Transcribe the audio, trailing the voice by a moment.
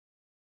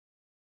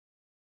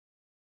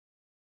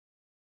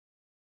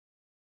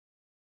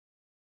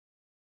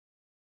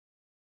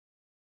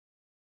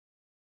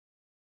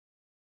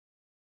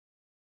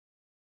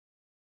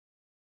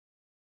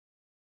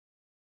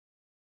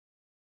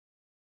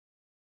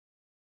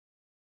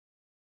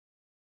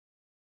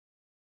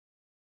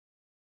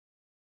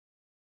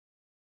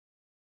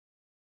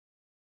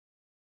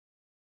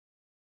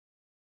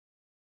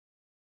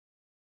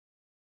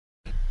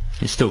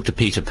Let's talk to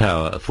Peter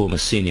Power, a former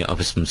senior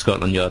officer from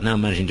Scotland Yard, now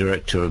managing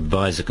director of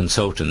Advisor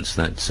Consultants.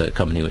 That's a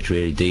company which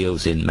really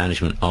deals in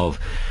management of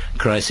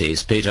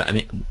crises. Peter, I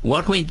mean,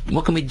 what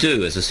can we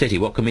do as a city?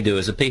 What can we do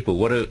as a people?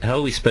 How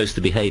are we supposed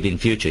to behave in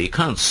future? You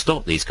can't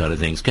stop these kind of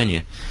things, can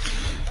you?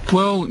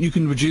 Well, you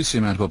can reduce the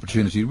amount of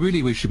opportunity.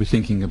 Really, we should be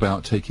thinking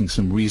about taking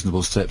some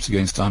reasonable steps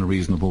against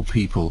unreasonable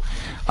people.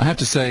 I have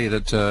to say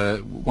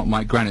that what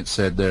Mike Granite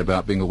said there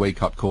about being a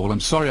wake-up call, I'm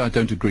sorry, I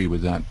don't agree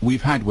with that.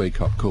 We've had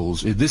wake-up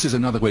calls. If this is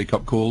another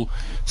wake-up call,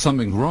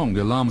 something's wrong.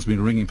 The alarm's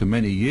been ringing for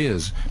many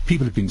years.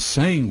 People have been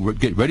saying,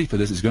 get ready for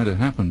this, it's going to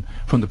happen,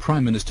 from the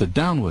Prime Minister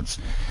downwards.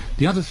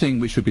 The other thing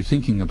we should be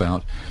thinking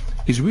about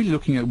is really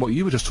looking at what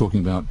you were just talking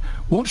about.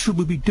 What should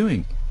we be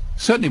doing?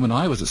 Certainly when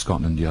I was at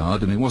Scotland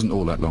Yard, and it wasn't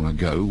all that long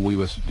ago, we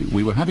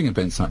were having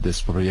events like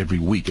this probably every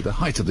week at the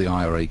height of the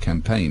IRA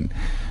campaign.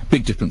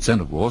 Big difference then,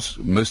 of course,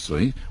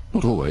 mostly,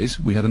 not always,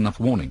 we had enough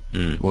warning,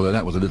 although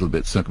that was a little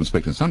bit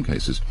circumspect in some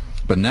cases.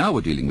 But now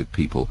we're dealing with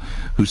people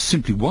who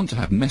simply want to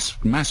have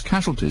mass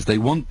casualties. They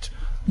want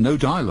no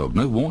dialogue,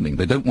 no warning.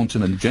 They don't want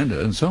an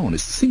agenda and so on.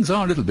 Things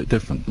are a little bit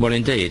different. Well,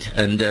 indeed,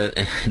 and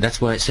that's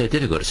why it's so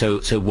difficult.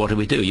 So what do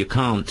we do? You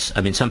can't,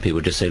 I mean, some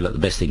people just say, look, the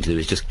best thing to do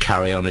is just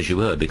carry on as you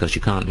were, because you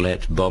can't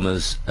let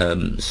bombers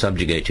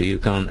subjugate you. You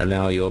can't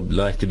allow your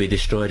life to be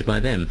destroyed by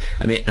them.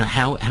 I mean,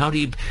 how do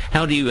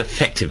you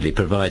effectively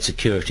provide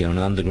security on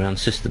an underground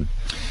system?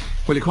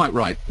 Well, you're quite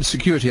right.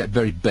 Security at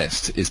very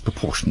best is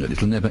proportionate.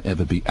 It'll never,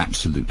 ever be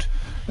absolute.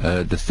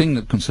 The thing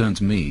that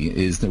concerns me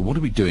is that what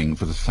are we doing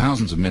for the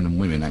thousands of men and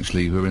women,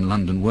 actually, who are in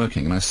London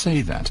working? And I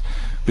say that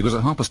because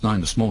at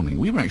 9:30 this morning,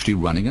 we were actually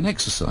running an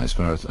exercise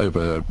for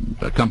over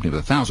a company of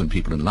 1,000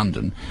 people in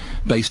London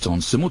based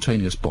on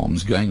simultaneous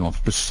bombs going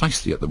off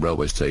precisely at the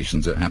railway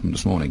stations that happened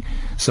this morning.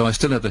 So I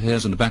still have the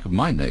hairs on the back of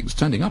my legs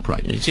standing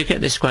upright. To get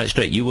this quite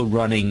straight, you were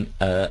running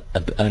an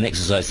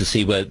exercise to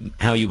see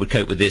how you would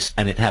cope with this,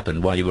 and it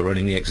happened while you were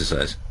running the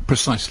exercise?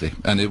 Precisely.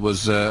 And it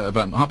was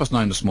about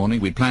 9:30 this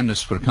morning. We planned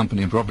this for a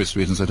company, and for obvious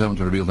reasons I don't want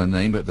to reveal their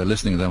name, but if they're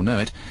listening they'll know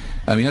it.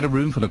 We had a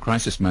room full of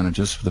crisis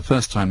managers for the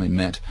first time they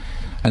met,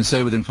 and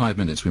so within 5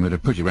 minutes we made a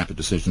pretty rapid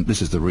decision.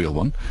 This is the real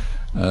one.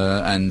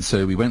 And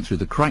so we went through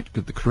the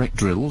correct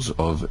drills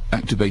of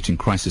activating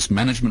crisis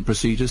management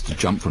procedures to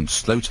jump from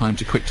slow time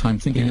to quick time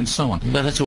thinking and so on. Well, that's